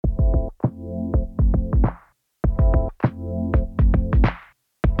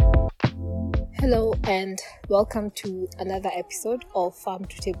Hello and welcome to another episode of Farm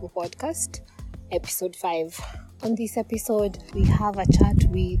to Table podcast, episode 5. On this episode, we have a chat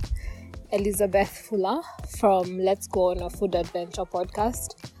with Elizabeth Fuller from Let's Go on a Food Adventure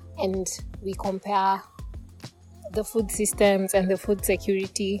podcast, and we compare the food systems and the food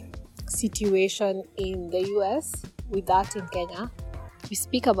security situation in the US with that in Kenya. We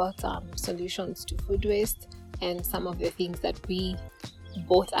speak about solutions to food waste and some of the things that we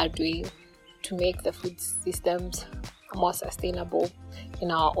both are doing to make the food systems more sustainable in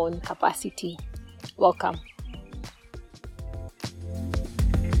our own capacity. Welcome.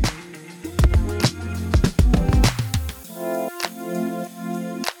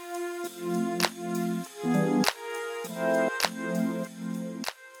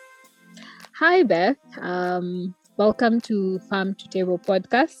 Hi, Beth. Welcome to Farm to Table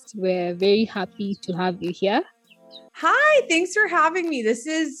podcast. We're very happy to have you here. Hi, thanks for having me. This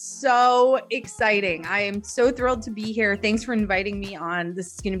is so exciting. I am so thrilled to be here. Thanks for inviting me on.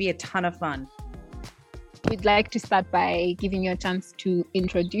 This is going to be a ton of fun. We'd like to start by giving you a chance to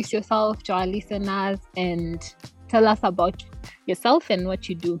introduce yourself to our listeners and tell us about yourself and what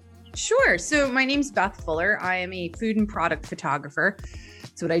you do. Sure. So my name's Beth Fuller. I am a food and product photographer.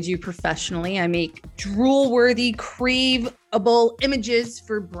 That's what I do professionally. I make drool-worthy, craveable images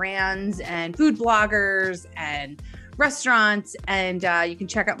for brands and food bloggers and restaurants. And you can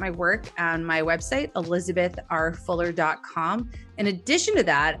check out my work on my website, elizabethrfuller.com. In addition to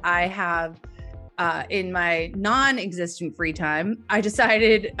that, I have in my non-existent free time, I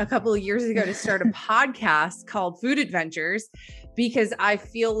decided a couple of years ago to start a podcast called Food Adventures, because I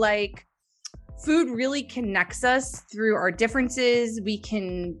feel like food really connects us through our differences. We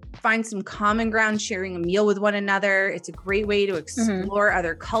can find some common ground sharing a meal with one another. It's a great way to explore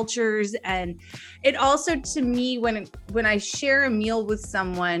other cultures. And it also, to me, when I share a meal with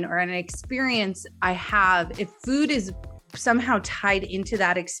someone or an experience I have, if food is somehow tied into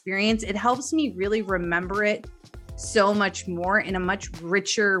that experience, it helps me really remember it so much more in a much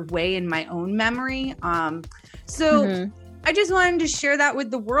richer way in my own memory. I just wanted to share that with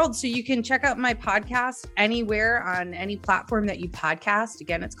the world. So you can check out my podcast anywhere on any platform that you podcast.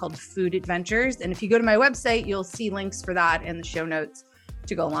 Again, it's called Food Adventures. And if you go to my website, you'll see links for that in the show notes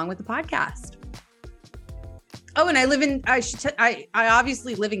to go along with the podcast. Oh, and I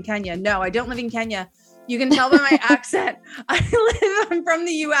obviously live in Kenya. No, I don't live in Kenya. You can tell by my accent. I'm from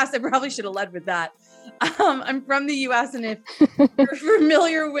the US. I probably should have led with that. I'm from the US, and if you're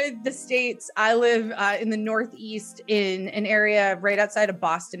familiar with the States, I live in the Northeast in an area right outside of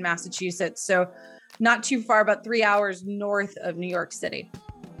Boston, Massachusetts. So not too far, about 3 hours north of New York City.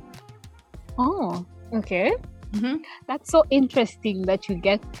 Oh, okay. Mm-hmm. That's so interesting that you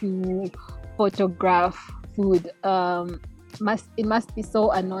get to photograph food. It must be so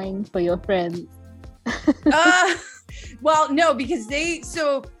annoying for your friends. Well, no, because they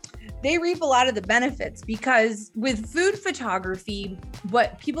reap a lot of the benefits, because with food photography,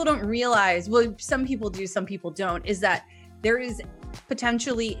 what people don't realize, well, some people do, some people don't, is that there is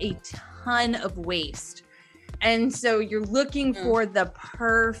potentially a ton of waste. And so you're looking for the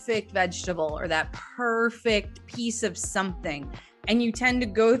perfect vegetable or that perfect piece of something. And you tend to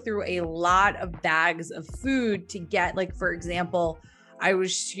go through a lot of bags of food to get, like, for example, I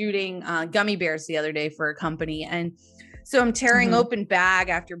was shooting gummy bears the other day for a company. And so I'm tearing open bag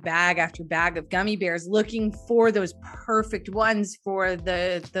after bag after bag of gummy bears, looking for those perfect ones for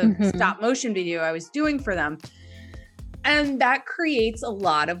the stop motion video I was doing for them. And that creates a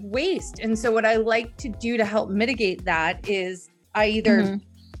lot of waste. And so what I like to do to help mitigate that is I either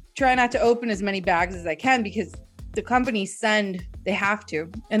try not to open as many bags as I can, because the companies they have to,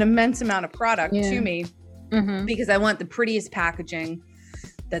 an immense amount of product to me, because I want the prettiest packaging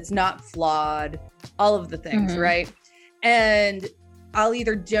that's not flawed, all of the things, right? And I'll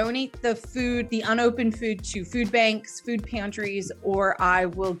either donate the food, the unopened food, to food banks, food pantries, or I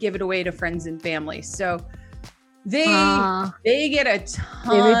will give it away to friends and family. So they get a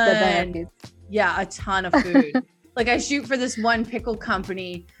ton, a ton of food. Like, I shoot for this one pickle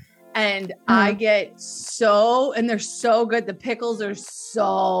company, and I get and they're so good. The pickles are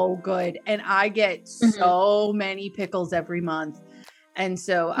so good, and I get so many pickles every month. And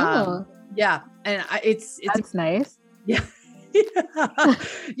so, and that's nice. Yeah.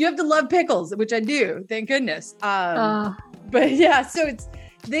 You have to love pickles, which I do, thank goodness. But yeah, so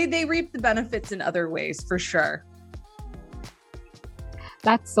they reap the benefits in other ways for sure.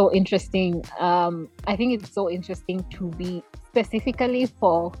 That's so interesting. I think it's so interesting to be specifically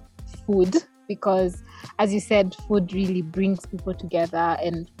for food, because as you said, food really brings people together.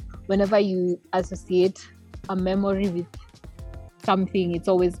 And whenever you associate a memory with something, it's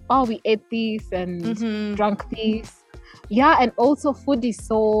always, oh, we ate this and drank this. Yeah, and also food is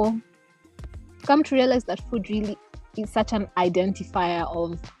so, come to realize that food really is such an identifier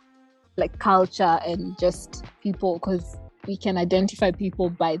of like culture and just people, because we can identify people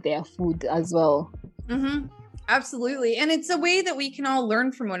by their food as well. Absolutely. And it's a way that we can all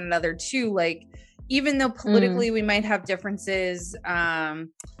learn from one another too. Like, even though politically we might have differences,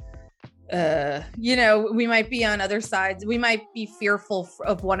 you know, we might be on other sides, we might be fearful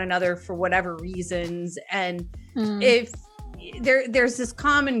of one another for whatever reasons. And if there's this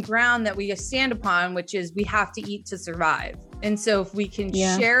common ground that we stand upon, which is we have to eat to survive. And so if we can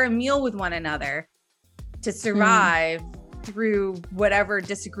share a meal with one another to survive through whatever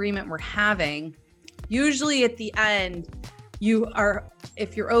disagreement we're having, usually at the end,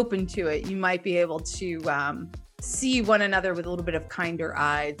 if you're open to it, you might be able to see one another with a little bit of kinder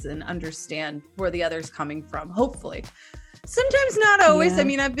eyes and understand where the other's coming from, hopefully. Sometimes not always. I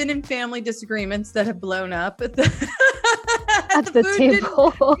mean, I've been in family disagreements that have blown up at the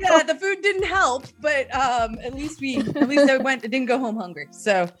table. The food didn't help, but at least I didn't go home hungry.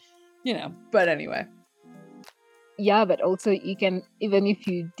 So, you know, but anyway. Yeah, but also you can, even if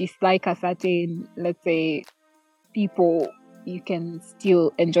you dislike a certain, let's say, people, you can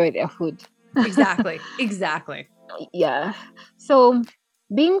still enjoy their food. Exactly. Yeah. So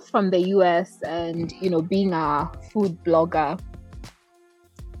being from the US and, you know, being a food blogger,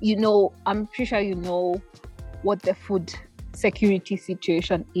 you know, I'm pretty sure you know what the food security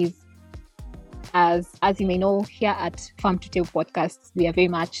situation is. As you may know, here at Farm to Table Podcasts, we are very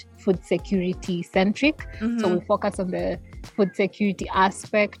much food security centric. So we focus on the food security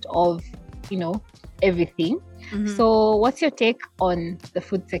aspect of, you know, everything. So what's your take on the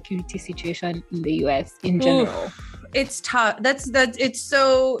food security situation in the US in general? It's tough. It's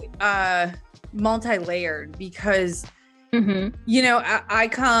so multi-layered because you know, I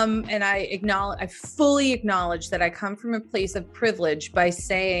come and I fully acknowledge that I come from a place of privilege by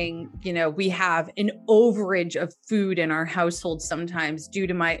saying, you know, we have an overage of food in our household sometimes due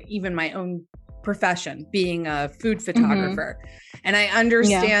to my own profession, being a food photographer. And I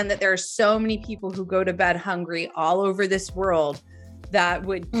understand that there are so many people who go to bed hungry all over this world that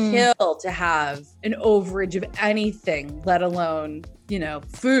would kill to have an overage of anything, let alone, you know,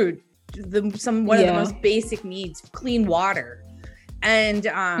 food. One of the most basic needs, clean water. And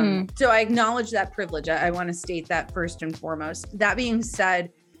so I acknowledge that privilege. I want to state that first and foremost. That being said,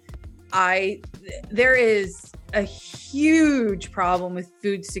 there is a huge problem with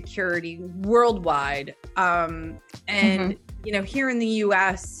food security worldwide. And you know, here in the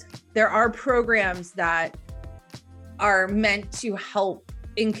US, there are programs that are meant to help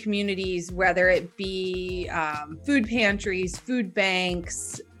in communities, whether it be food pantries, food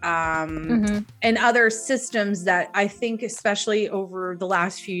banks, and other systems that I think, especially over the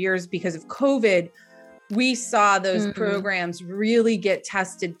last few years because of COVID, we saw those programs really get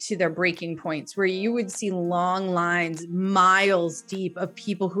tested to their breaking points, where you would see long lines miles deep of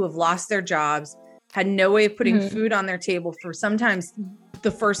people who have lost their jobs, had no way of putting food on their table for sometimes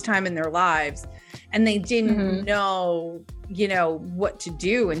the first time in their lives. And they didn't know, you know, what to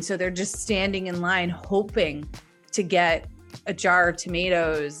do. And so they're just standing in line, hoping to get a jar of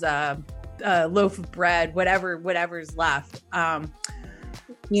tomatoes, a loaf of bread, whatever's left.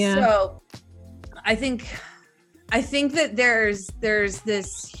 So I think that there's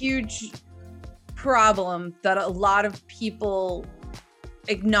this huge problem that a lot of people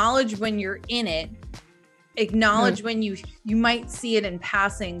acknowledge when you're in it, acknowledge when you might see it in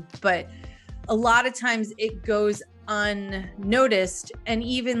passing, but a lot of times it goes unnoticed. And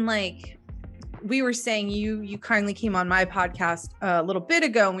even like we were saying, you kindly came on my podcast a little bit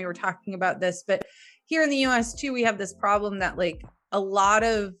ago and we were talking about this, but here in the US too, we have this problem that like a lot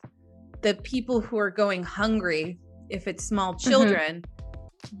of the people who are going hungry, if it's small children,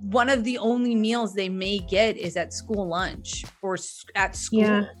 one of the only meals they may get is at school lunch or at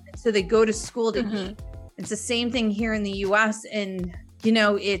school. So they go to school to eat. It's the same thing here in the US. And, you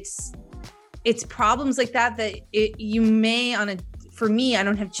know, it's problems like that you may for me, I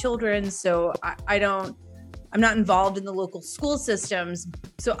don't have children, so I'm not involved in the local school systems.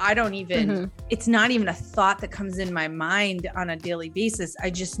 So I don't even, it's not even a thought that comes in my mind on a daily basis. I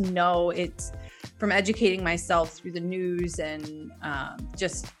just know it's from educating myself through the news and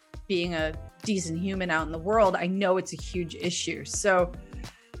just being a decent human out in the world. I know it's a huge issue. So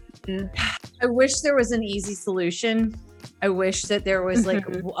I wish there was an easy solution. I wish that there was like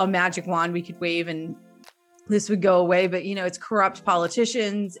a magic wand we could wave and this would go away. But, you know, it's corrupt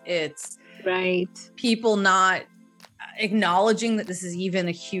politicians. It's people not acknowledging that this is even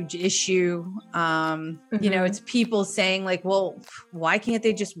a huge issue. You know, it's people saying like, well, why can't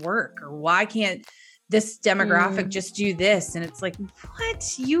they just work? Or why can't this demographic just do this? And it's like,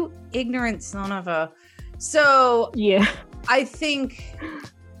 what? You ignorant son of a... So yeah, I think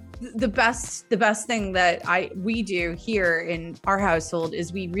the best thing that we do here in our household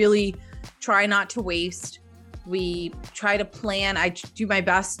is we really try not to waste. We try to plan. I do my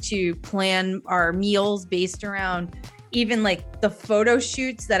best to plan our meals based around even like the photo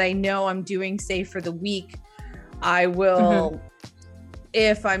shoots that I know I'm doing, say for the week. I will,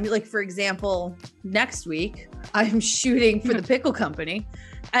 if I'm like, for example, next week, I'm shooting for the pickle company.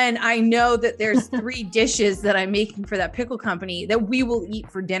 And I know that there's 3 dishes that I'm making for that pickle company that we will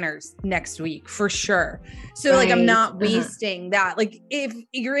eat for dinners next week for sure. So like, I'm not wasting that. Like if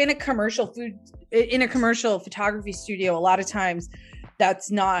you're in a commercial photography studio, a lot of times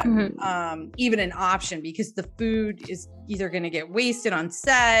that's not even an option because the food is either going to get wasted on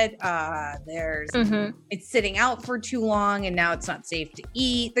set. It's sitting out for too long and now it's not safe to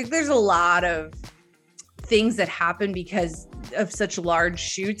eat. Like there's a lot of things that happen because of such large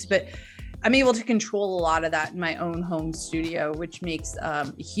shoots, but I'm able to control a lot of that in my own home studio, which makes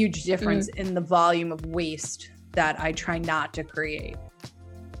a huge difference in the volume of waste that I try not to create.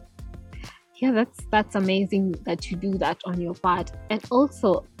 Yeah, that's amazing that you do that on your part. And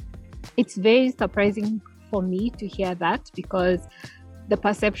also, it's very surprising for me to hear that because the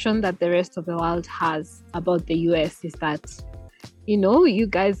perception that the rest of the world has about the US is that, you know, you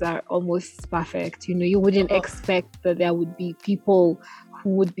guys are almost perfect. You know, you wouldn't expect that there would be people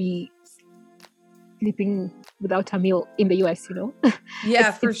who would be sleeping without a meal in the US, you know?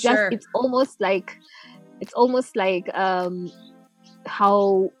 Yeah, it's sure. It's almost like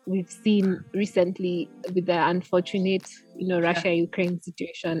how we've seen recently with the unfortunate, you know, Russia-Ukraine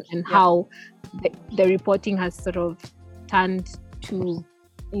situation and how the reporting has sort of turned to,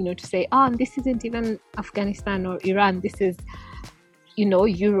 you know, to say, oh, this isn't even Afghanistan or Iran. This is, you know,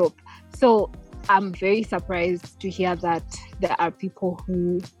 Europe. So I'm very surprised to hear that there are people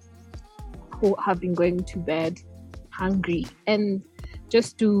who have been going to bed hungry. And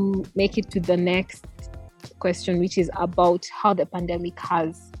just to make it to the next question, which is about how the pandemic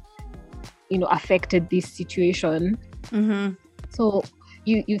has, you know, affected this situation. So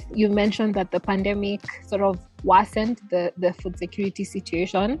you mentioned that the pandemic sort of worsened the food security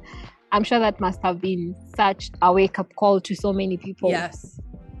situation. I'm sure that must have been such a wake-up call to so many people. Yes,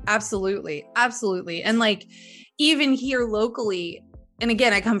 absolutely. And like, even here locally, and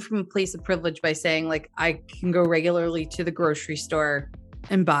again, I come from a place of privilege by saying like, I can go regularly to the grocery store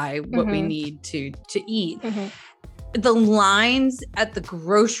and buy what we need to eat. The lines at the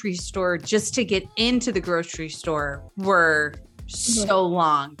grocery store just to get into the grocery store were so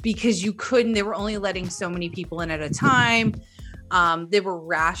long because they were only letting so many people in at a time. They were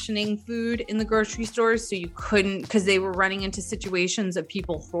rationing food in the grocery stores, so you couldn't, because they were running into situations of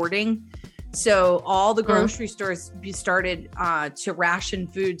people hoarding. So all the grocery stores started to ration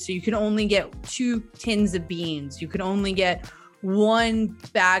food. So you could only get 2 tins of beans. You could only get 1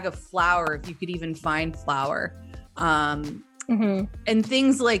 bag of flour if you could even find flour. And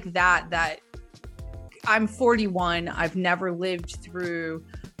things like that I'm 41. I've never lived through.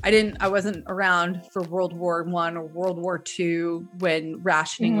 I wasn't around for World War I or World War II when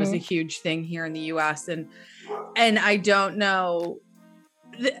rationing was a huge thing here in the US. And I don't know.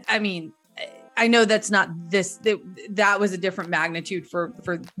 I mean, I know that's not this, that was a different magnitude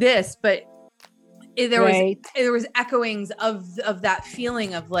for this, but there was echoings of that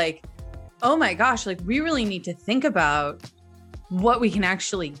feeling of like, oh my gosh, like we really need to think about what we can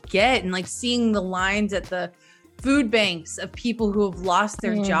actually get, and like seeing the lines at the food banks of people who have lost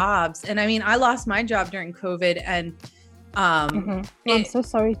their jobs. And I mean, I lost my job during COVID, and I'm so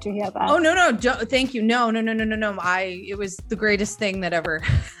sorry to hear that. Oh no, thank you. No. It was the greatest thing that ever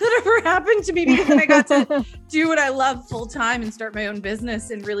happened to me, because then I got to do what I love full time and start my own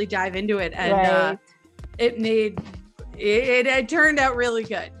business and really dive into it. And it turned out really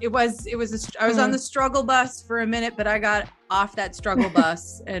good. I was on the struggle bus for a minute, but I got off that struggle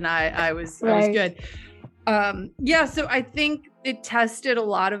bus and I was good. So I think it tested a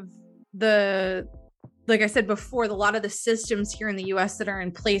lot of like I said before, a lot of the systems here in the US that are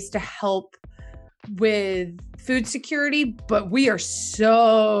in place to help with food security, but there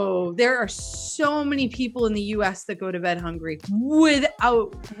are so many people in the US that go to bed hungry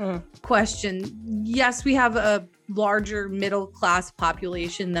without question. Yes, we have a larger middle class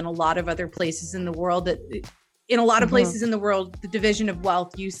population than a lot of other places in the world. That in a lot of places in the world, the division of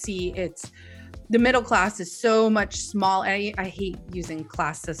wealth, you see the middle class is so much small. I hate using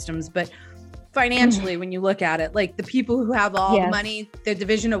class systems, but financially, when you look at it, like the people who have all the money, the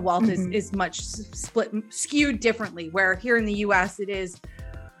division of wealth is much skewed differently, where here in the US it is,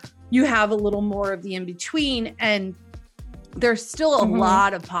 you have a little more of the in between, and there's still a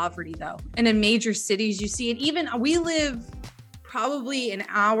lot of poverty though. And in major cities you see it. Even we live probably an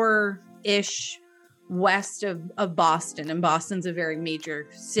hour-ish west of Boston, and Boston's a very major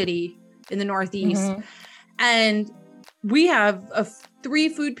city in the Northeast. And we have 3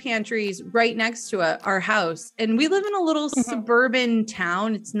 food pantries right next to our house. And we live in a little suburban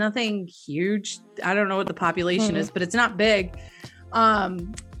town. It's nothing huge. I don't know what the population is, but it's not big.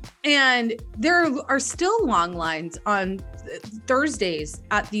 And there are still long lines on Thursdays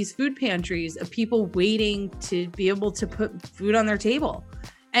at these food pantries of people waiting to be able to put food on their table.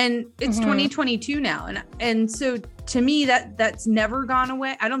 And it's 2022 now. And so to me, that's never gone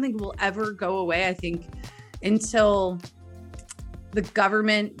away. I don't think it will ever go away. I think until the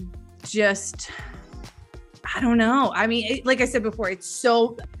government just, I don't know. I mean, like I said before, it's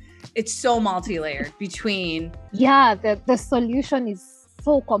so multi-layered between. Yeah, the solution is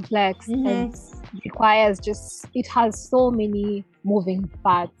so complex and requires it has so many moving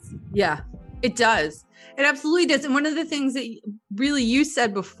parts. Yeah, it does. It absolutely does. And one of the things that really you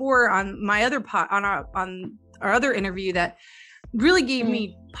said before on my other on our other interview that really gave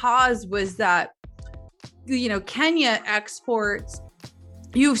me pause was that, you know, Kenya exports,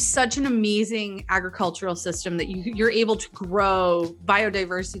 you have such an amazing agricultural system that you're able to grow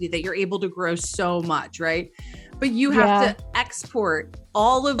biodiversity, that you're able to grow so much, right? But you have to export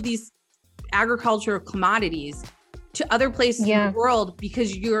all of these agricultural commodities to other places in the world,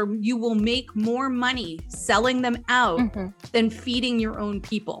 because you will make more money selling them out than feeding your own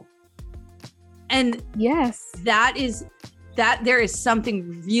people. And there is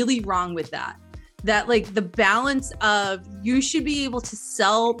something really wrong with that. That like the balance of, you should be able to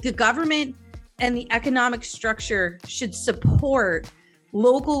sell, the government and the economic structure should support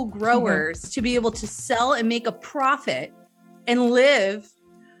local growers to be able to sell and make a profit and live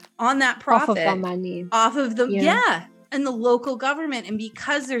on that profit off of the money, and the local government. And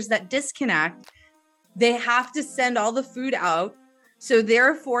because there's that disconnect, they have to send all the food out. So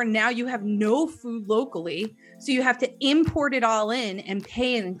therefore now you have no food locally. So you have to import it all in and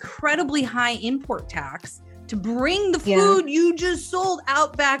pay an incredibly high import tax to bring the food you just sold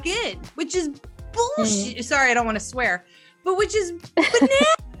out back in, which is bullshit. Sorry, I don't want to swear, but which is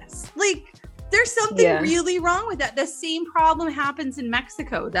bananas. Like, there's something really wrong with that. The same problem happens in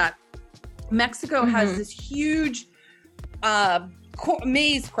Mexico, that Mexico has this huge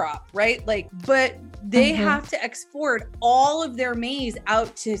maize crop, right? Like, but they have to export all of their maize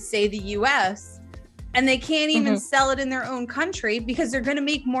out to, say, the US, and they can't even sell it in their own country because they're going to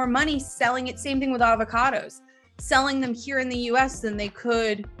make more money selling it. Same thing with avocados, selling them here in the US than they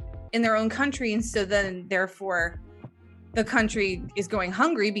could in their own country. And so then therefore the country is going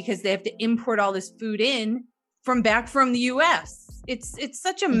hungry because they have to import all this food in from the US. It's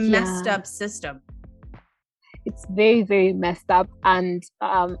such a messed up system. It's very, very messed up. And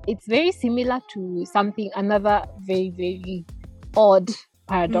it's very similar to another very, very odd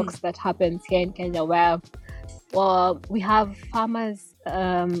paradox that happens here in Kenya, where we have farmers,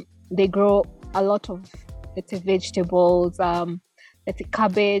 they grow a lot of, let's say, vegetables, let's say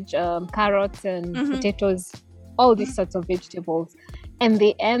cabbage, carrots and potatoes, all these sorts of vegetables. And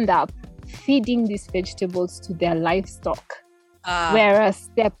they end up feeding these vegetables to their livestock. Whereas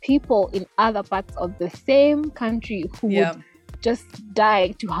there are people in other parts of the same country who would just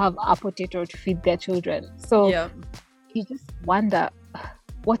die to have a potato to feed their children. So you just wonder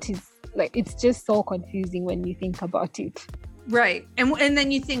what is, like, it's just so confusing when you think about it. Right. And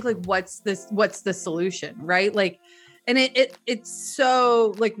then you think, like, what's the solution, right? Like, and it's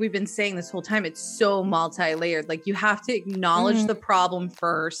so, like we've been saying this whole time, it's so multi-layered. Like, you have to acknowledge the problem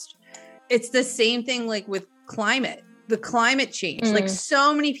first. It's the same thing like with the climate change. Like,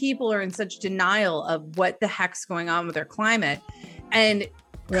 so many people are in such denial of what the heck's going on with their climate. And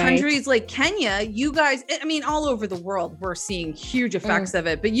countries like Kenya, you guys, I mean, all over the world, we're seeing huge effects of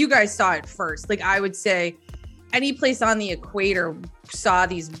it, but you guys saw it first. Like, I would say any place on the equator saw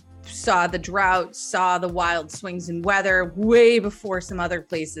the drought, saw the wild swings in weather way before some other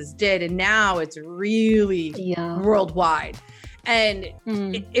places did. And now it's really worldwide. And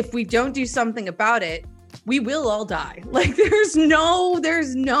if we don't do something about it, we will all die. Like, there's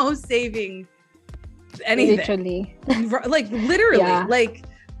no saving anything. Literally. Like, literally, like,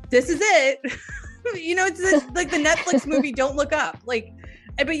 this is it. You know, it's like the Netflix movie, Don't Look Up. Like,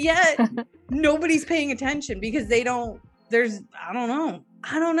 but yet nobody's paying attention because I don't know.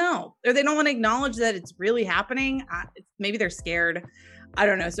 Or they don't want to acknowledge that it's really happening. Maybe they're scared. I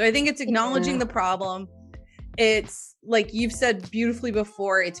don't know. So I think it's acknowledging the problem. It's like you've said beautifully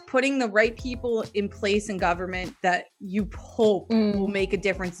before, it's putting the right people in place in government that you hope will make a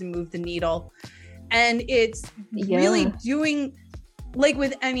difference and move the needle. And it's really doing, like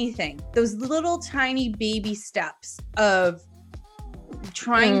with anything, those little tiny baby steps of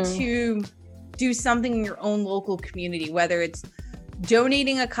trying to do something in your own local community, whether it's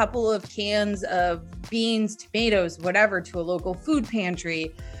donating a couple of cans of beans, tomatoes, whatever, to a local food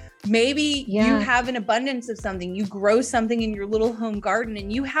pantry. Maybe you have an abundance of something. You grow something in your little home garden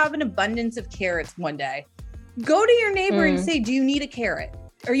and you have an abundance of carrots one day. Go to your neighbor and say, do you need a carrot?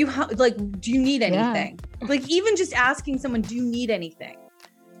 Are you like, do you need anything? Like even just asking someone, do you need anything?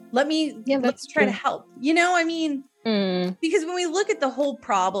 Let's try to help. You know, I mean, because when we look at the whole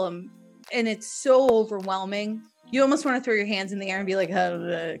problem and it's so overwhelming, you almost want to throw your hands in the air and be like,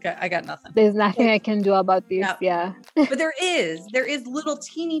 oh, I got nothing. There's nothing I can do about this. Yeah. But there is little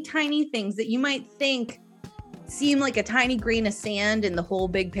teeny tiny things that you might think seem like a tiny grain of sand in the whole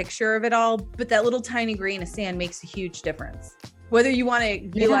big picture of it all. But that little tiny grain of sand makes a huge difference, whether you want to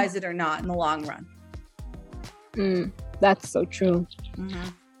realize it or not in the long run. That's so true.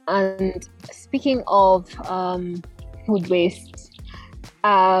 And speaking of food waste,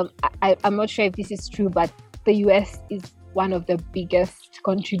 I'm not sure if this is true, but the US is one of the biggest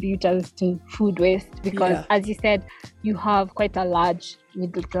contributors to food waste because, as you said, you have quite a large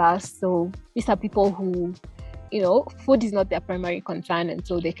middle class. So these are people who, you know, food is not their primary concern, and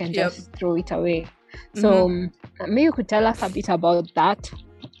so they can just throw it away. So maybe you could tell us a bit about that,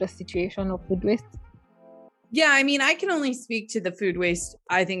 the situation of food waste. Yeah, I mean, I can only speak to the food waste,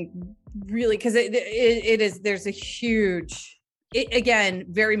 I think, really, because there's a huge, again,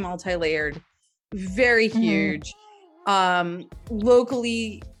 very multi-layered, very huge.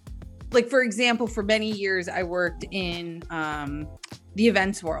 Locally, like, for example, for many years, I worked in the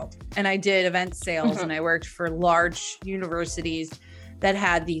events world, and I did event sales, and I worked for large universities that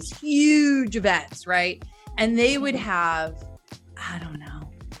had these huge events, right? And they would have, I don't know,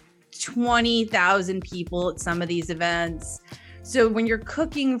 20,000 people at some of these events. So when you're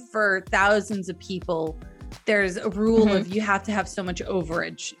cooking for thousands of people, there's a rule of you have to have so much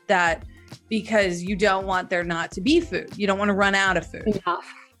overage that, because you don't want there not to be food. You don't want to run out of food.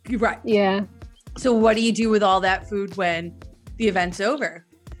 Enough. Right. Yeah. So what do you do with all that food when the event's over?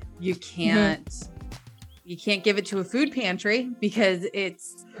 You can't give it to a food pantry because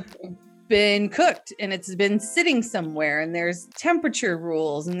it's been cooked and it's been sitting somewhere, and there's temperature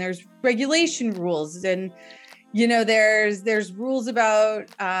rules and there's regulation rules, and you know, there's rules about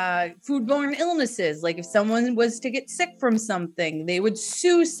foodborne illnesses. Like if someone was to get sick from something, they would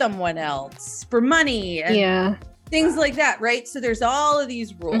sue someone else for money and things like that, right? So there's all of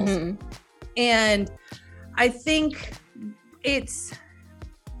these rules. And I think it's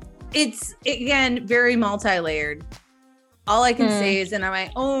again, very multi-layered. All I can say is in my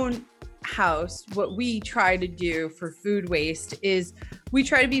own house, what we try to do for food waste is we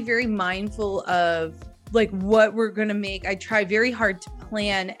try to be very mindful of like what we're going to make. I try very hard to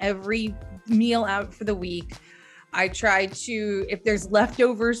plan every meal out for the week. I try to, if there's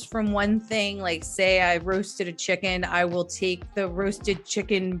leftovers from one thing, like say I roasted a chicken, I will take the roasted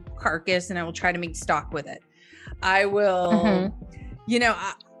chicken carcass and I will try to make stock with it. I will, you know,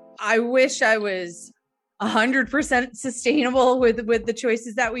 I wish I was 100% sustainable with the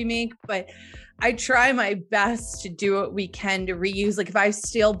choices that we make, but I try my best to do what we can to reuse. Like if I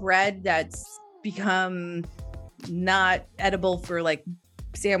steal bread that's become not edible for like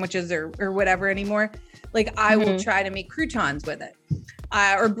sandwiches or whatever anymore, like I will try to make croutons with it,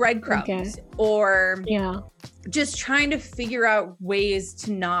 or breadcrumbs, or just trying to figure out ways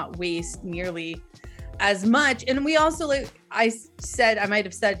to not waste nearly as much. And we also, like I might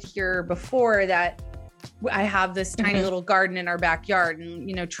have said here before, that I have this tiny little garden in our backyard, and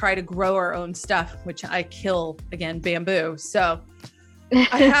you know, try to grow our own stuff, which I kill, again, bamboo. So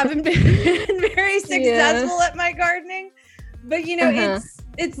I haven't been very successful at my gardening, but you know,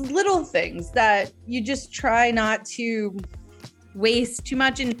 it's little things that you just try not to waste too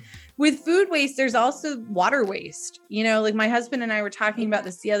much. And with food waste, there's also water waste. You know, like my husband and I were talking about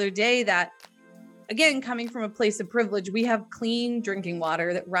this the other day, that again, coming from a place of privilege, we have clean drinking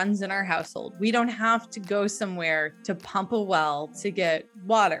water that runs in our household. We don't have to go somewhere to pump a well to get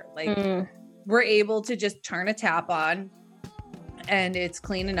water. Like we're able to just turn a tap on and it's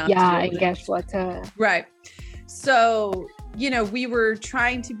clean enough. Yeah, I guess water. Right. So, you know, we're both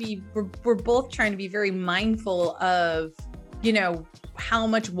trying to be very mindful of, you know, how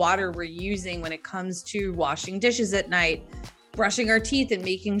much water we're using when it comes to washing dishes at night, brushing our teeth, and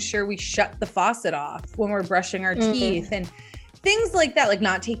making sure we shut the faucet off when we're brushing our teeth. And things like that, like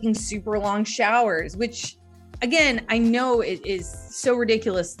not taking super long showers, which again, I know it is so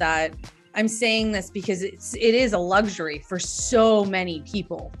ridiculous that I'm saying this because it is a luxury for so many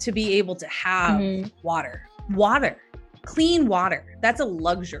people to be able to have water, clean water. That's a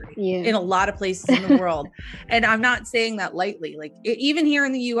luxury in a lot of places in the world. And I'm not saying that lightly. Like even here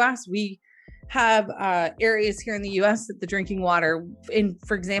in the US, we have areas here in the US that the drinking water in,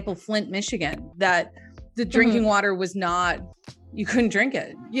 for example, Flint, Michigan, that the drinking water was not, you couldn't drink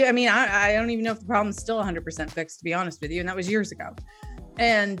it. Yeah. I mean, I don't even know if the problem is still 100% fixed, to be honest with you. And that was years ago.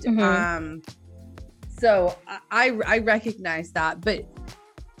 And so I recognize that, but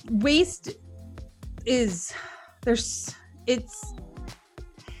waste is, it's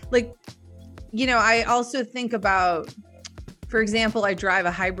like, you know, I also think about, for example, I drive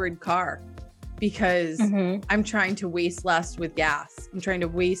a hybrid car because I'm trying to waste less with gas. I'm trying to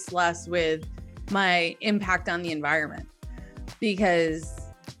waste less with my impact on the environment because,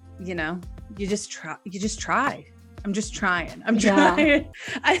 you know, you just try. I'm just trying. I'm trying.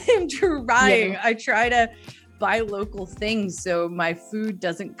 I am trying. I try to buy local things so my food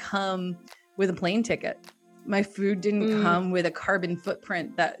doesn't come with a plane ticket. My food didn't come with a carbon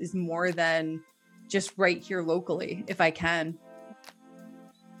footprint that is more than just right here locally, if I can.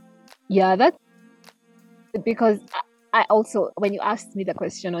 Yeah, that's because I also, when you asked me the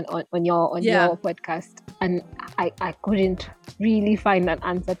question on your podcast, and I couldn't really find an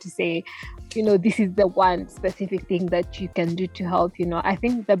answer to say, you know, this is the one specific thing that you can do to help. You know, I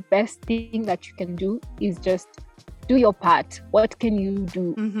think the best thing that you can do is just do your part. What can you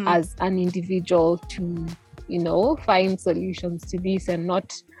do as an individual to, you know, find solutions to this, and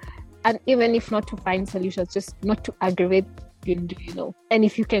even if not to find solutions, just not to aggravate, you know. And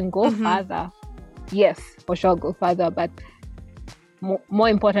if you can go further, yes, for sure, go further. But more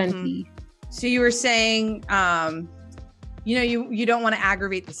importantly, so you were saying, you know, you don't want to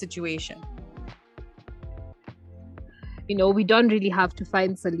aggravate the situation. You know, we don't really have to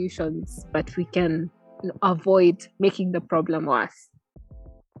find solutions, but we can, you know, avoid making the problem worse.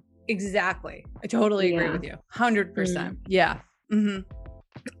 Exactly. I totally agree with you. 100%. Yeah.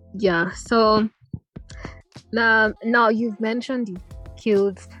 Yeah. So now you've mentioned you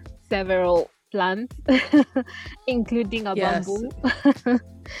killed several plants, including a bamboo.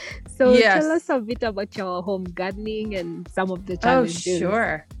 So tell us a bit about your home gardening and some of the challenges. Oh,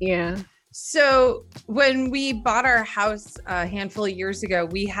 sure. Yeah. So when we bought our house a handful of years ago,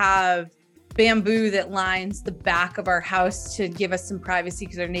 we have bamboo that lines the back of our house to give us some privacy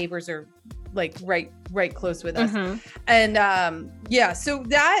because our neighbors are like right close with us. And so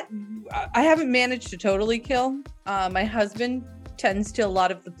that I haven't managed to totally kill. My husband tends to a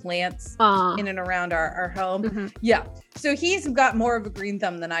lot of the plants in and around our home. So he's got more of a green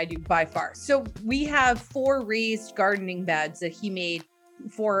thumb than I do by far. So we have 4 raised gardening beds that he made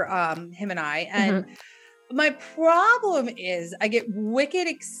for him and I. And my problem is I get wicked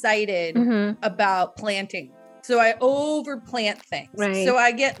excited about planting. So I overplant things. Right. So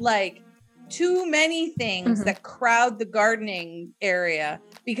I get like too many things that crowd the gardening area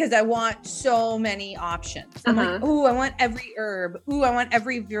because I want so many options. I'm like, ooh, I want every herb. Ooh, I want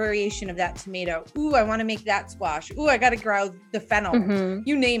every variation of that tomato. Ooh, I want to make that squash. Ooh, I got to grow the fennel.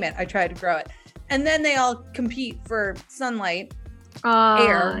 You name it. I try to grow it. And then they all compete for sunlight,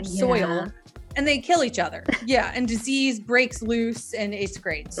 air, soil, and they kill each other. And disease breaks loose and it's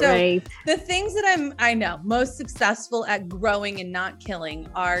great. So the things that I know most successful at growing and not killing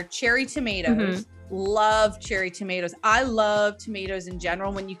are cherry tomatoes. Love cherry tomatoes. I love tomatoes in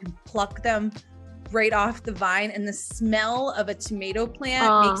general when you can pluck them right off the vine, and the smell of a tomato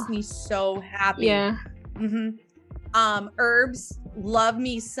plant makes me so happy. Herbs, love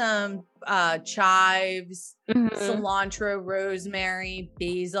me some chives, cilantro, rosemary,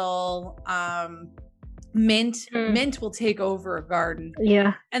 basil, mint. Mint will take over a garden.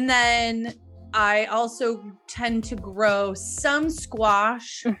 And then I also tend to grow some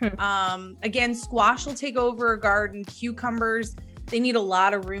squash. Again, squash will take over a garden. Cucumbers, they need a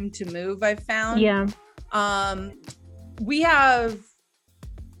lot of room to move, I've found. We have,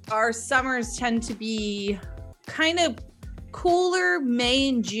 our summers tend to be kind of cooler. May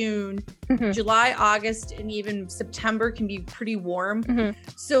and June. July, August, and even September can be pretty warm.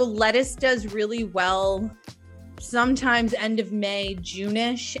 So lettuce does really well sometimes end of May,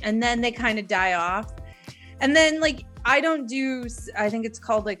 June-ish, and then they kind of die off. And then like I don't do, I think it's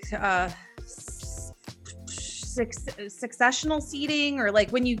called like successional seeding, or like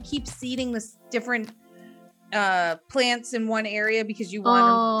when you keep seeding this different plants in one area because you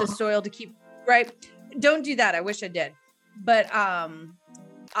want the soil to keep right. Don't do that. I wish I did. But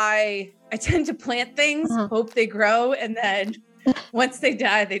I tend to plant things, hope they grow, and then Once they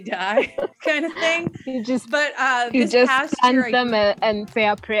die kind of thing. You just This past year, plant them and say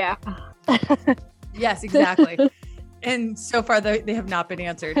a prayer. Yes, exactly. And so far they have not been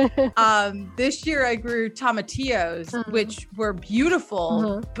answered. This year I grew tomatillos, which were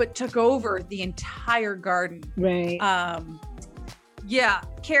beautiful, but took over the entire garden. Right. Yeah.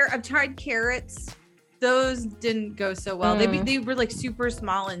 I've tried carrots. Those didn't go so well. They were like super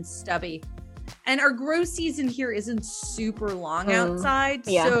small and stubby. And our grow season here isn't super long outside.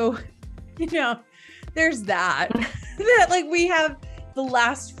 Yeah. So, there's that. That like we have the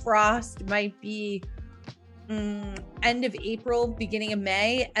last frost might be end of April, beginning of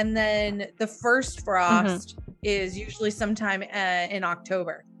May. And then the first frost is usually sometime in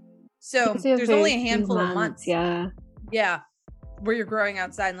October. So there's only a handful of months. Yeah. Yeah. Where you're growing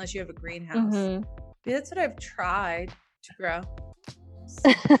outside unless you have a greenhouse. That's what I've tried to grow.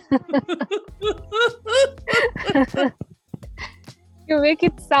 You make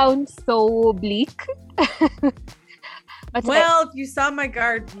it sound so bleak. Well, if you saw my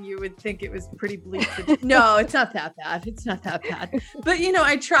garden, you would think it was pretty bleak. No, it's not that bad. It's not that bad. But,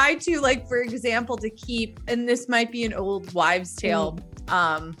 I try to, like, for example, to keep, and this might be an old wives' tale,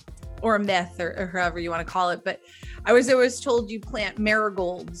 or a myth, or however you want to call it. But I was always told you plant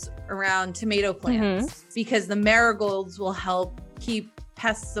marigolds around tomato plants because the marigolds will help keep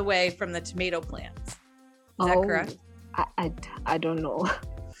pests away from the tomato plants. Is that correct? I don't know.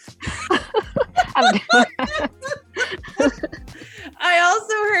 I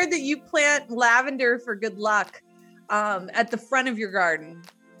also heard that you plant lavender for good luck at the front of your garden.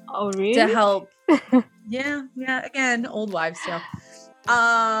 Oh, really? To help. Yeah. Again, old wives' tale.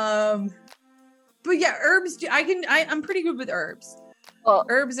 But yeah, herbs. I'm pretty good with herbs. Well,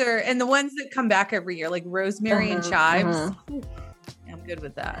 herbs are, and the ones that come back every year, like rosemary and chives. I'm good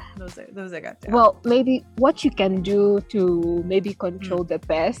with that. Those I got down. Well, maybe what you can do to maybe control the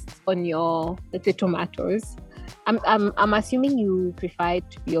pests on your, let's say, tomatoes. I'm assuming you prefer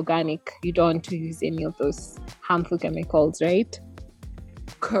it to be organic. You don't want to use any of those harmful chemicals, right?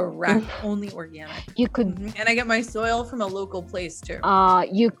 Correct. Only organic. You could, and I get my soil from a local place too.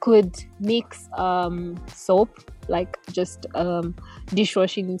 You could mix soap, like just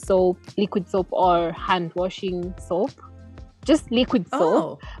dishwashing soap, liquid soap, or hand washing soap. Just liquid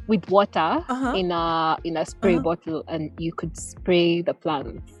soap with water in a spray bottle, and you could spray the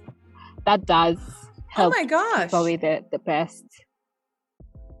plants. That does help keep away the pests.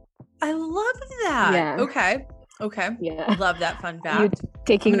 I love that. Yeah. Okay. Yeah. I love that fun fact. You're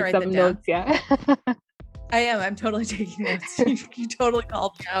taking some notes, yeah. I am. I'm totally taking notes. You totally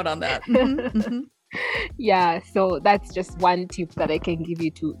called me out on that. Yeah, so that's just one tip that I can give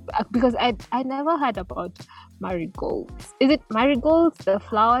you to, because I never heard about marigolds. Is it marigolds, the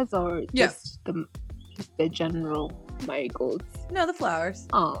flowers, or just the general marigolds? No, the flowers.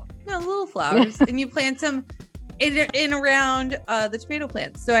 Oh, no, little flowers, and you plant them in around the tomato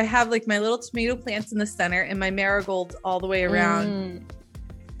plants. So I have like my little tomato plants in the center, and my marigolds all the way around.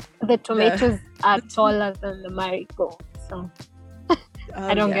 The tomatoes are taller than the marigolds, so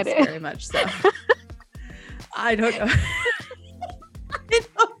I don't get it. Very much so. I don't know. I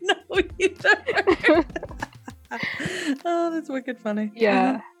don't know either. Oh, that's wicked funny.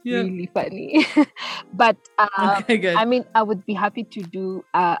 Yeah. Really funny. But okay, good. I mean, I would be happy to do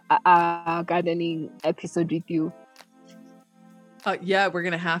a gardening episode with you. Yeah, we're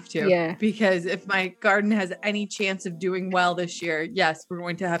gonna have to. Yeah. Because if my garden has any chance of doing well this year, yes, we're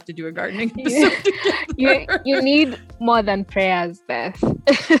going to have to do a gardening episode together. You need more than prayers, Beth.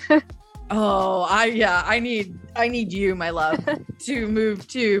 Oh, I need you, my love, to move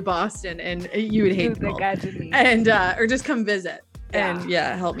to Boston, and you would hate me, and or just come visit and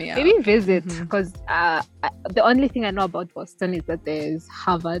help me out. Maybe visit, because the only thing I know about Boston is that there's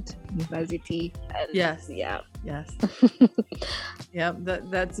Harvard University. And yes. Yep,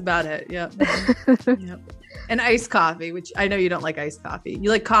 that's about it. Yep. And iced coffee, which I know you don't like iced coffee. You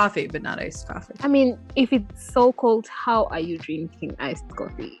like coffee, but not iced coffee. I mean, if it's so cold, how are you drinking iced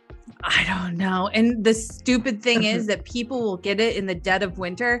coffee? I don't know. And the stupid thing is that people will get it in the dead of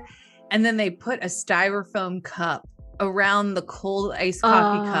winter, and then they put a styrofoam cup around the cold iced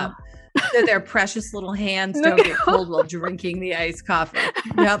coffee cup so their precious little hands don't get cold while drinking the iced coffee.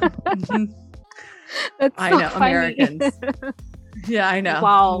 Yep. That's I know, funny. Americans. Yeah, I know.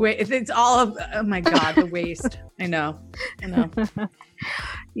 Wow. It's all of, oh my God, the waste. I know.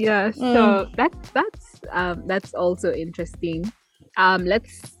 Yeah. So that's also interesting.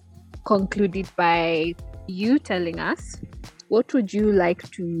 Let's conclude it by you telling us, what would you like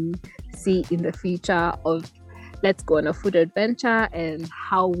to see in the future of Let's Go on a Food Adventure, and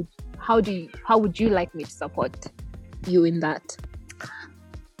how would you like me to support you in that?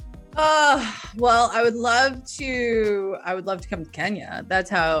 Well, I would love to come to Kenya. That's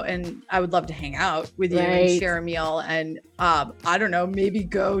how, and I would love to hang out with you and share a meal. And I don't know, maybe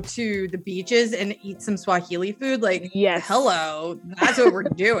go to the beaches and eat some Swahili food. Like, yes, hello, that's what we're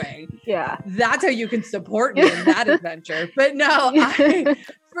doing. Yeah, that's how you can support me in that adventure. But no,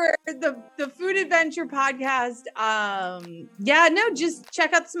 for the Food Adventure podcast, just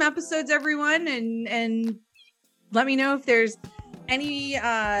check out some episodes, everyone, and let me know if there's any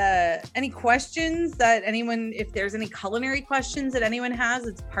questions that anyone, if there's any culinary questions that anyone has.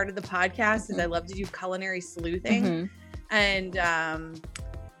 It's part of the podcast, is I love to do culinary sleuthing. And I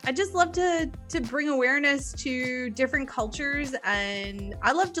just love to bring awareness to different cultures, and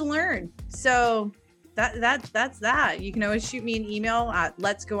I love to learn. So that's that. You can always shoot me an email at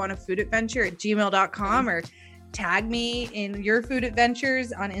letsgoonafoodadventure@gmail.com, or tag me in your food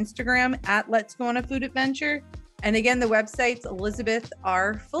adventures on Instagram at letsgoonafoodadventure. And again, the website's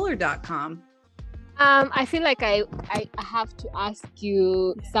elizabethrfuller.com. I feel like I have to ask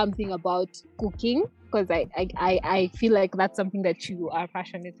you something about cooking, because I feel like that's something that you are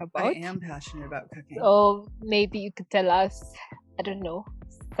passionate about. I am passionate about cooking. So maybe you could tell us, I don't know,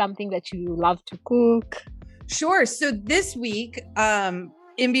 something that you love to cook. Sure. So this week,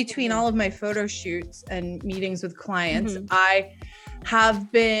 in between all of my photo shoots and meetings with clients, I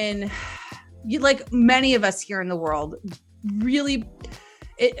have been, like many of us here in the world, really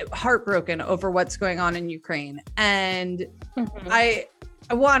heartbroken over what's going on in Ukraine. And I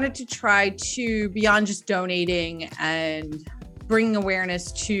wanted to try to, beyond just donating and bringing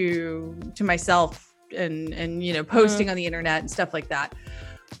awareness to myself and posting on the internet and stuff like that,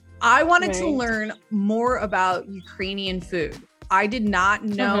 I wanted to learn more about Ukrainian food. I did not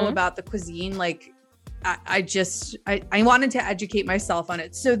know about the cuisine. Like, I wanted to educate myself on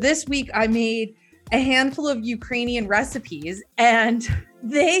it. So this week I made a handful of Ukrainian recipes, and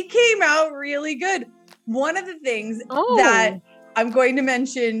they came out really good. One of the things that I'm going to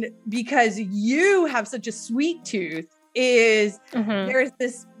mention, because you have such a sweet tooth, is there's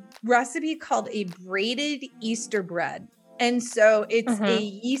this recipe called a braided Easter bread. And so it's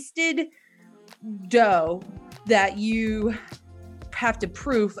a yeasted dough that you have to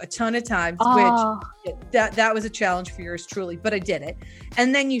proof a ton of times, which that was a challenge for yours truly, but I did it.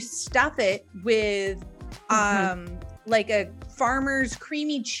 And then you stuff it with like a farmer's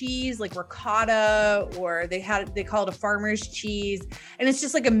creamy cheese, like ricotta, or they call it a farmer's cheese, and it's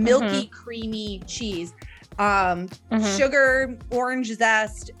just like a milky creamy cheese, sugar, orange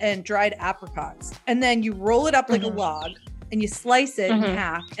zest, and dried apricots. And then you roll it up like a log, and you slice it in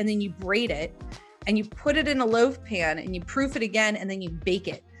half, and then you braid it, and you put it in a loaf pan, and you proof it again, and then you bake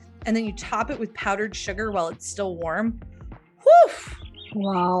it. And then you top it with powdered sugar while it's still warm. Whew!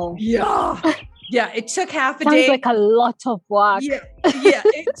 Wow. Yeah. Yeah, it took half a Sounds day. like a lot of work. Yeah,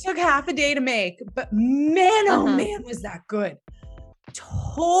 it took half a day to make, but man, oh man, was that good.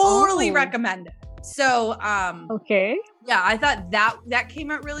 Totally recommend it. So, okay. Yeah, I thought that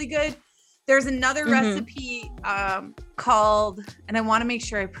came out really good. There's another recipe called, and I want to make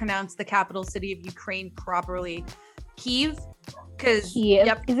sure I pronounce the capital city of Ukraine properly, Kyiv. Because Kiev.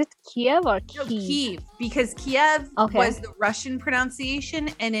 Is it Kiev or Kyiv? No, Kyiv, because Kiev was the Russian pronunciation,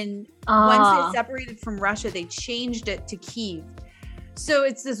 and once they separated from Russia, they changed it to Kyiv. So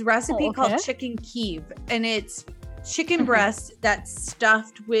it's this recipe called chicken Kyiv, and it's chicken breast that's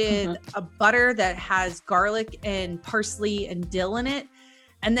stuffed with a butter that has garlic and parsley and dill in it.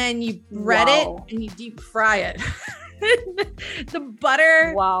 And then you bread it and you deep fry it. The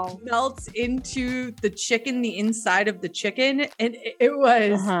butter melts into the chicken, the inside of the chicken. And it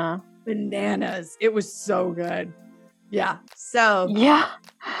was bananas. It was so good. Yeah. So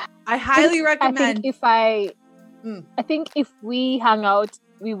I highly recommend. I think if we hang out,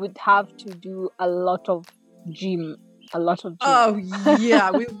 we would have to do a lot of gym. Oh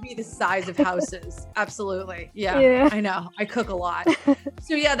yeah, we would be the size of houses. Absolutely. Yeah, I know. I cook a lot.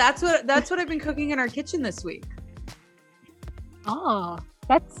 So yeah, that's what I've been cooking in our kitchen this week. Oh,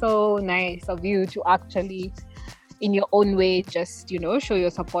 that's so nice of you to actually, in your own way, just show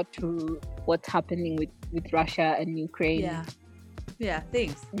your support to what's happening with Russia and Ukraine. Yeah,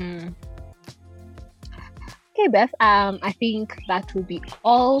 thanks. Okay, Beth, I think that will be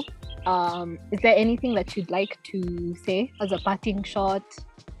all. Is there anything that you'd like to say as a parting shot?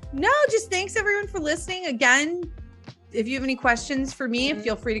 No, just thanks everyone for listening. Again, if you have any questions for me,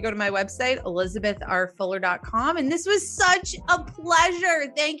 feel free to go to my website, elizabethrfuller.com. And this was such a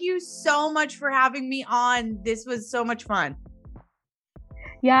pleasure. Thank you so much for having me on. This was so much fun.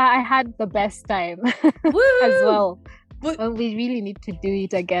 Yeah, I had the best time as well. But Well, we really need to do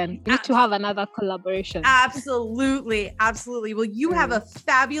it again. We need to have another collaboration. absolutely. Absolutely. Well, you have a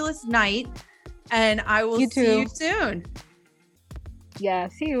fabulous night, and I will see you soon. Yeah,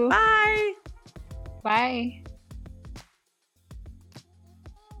 see you. Bye. Bye.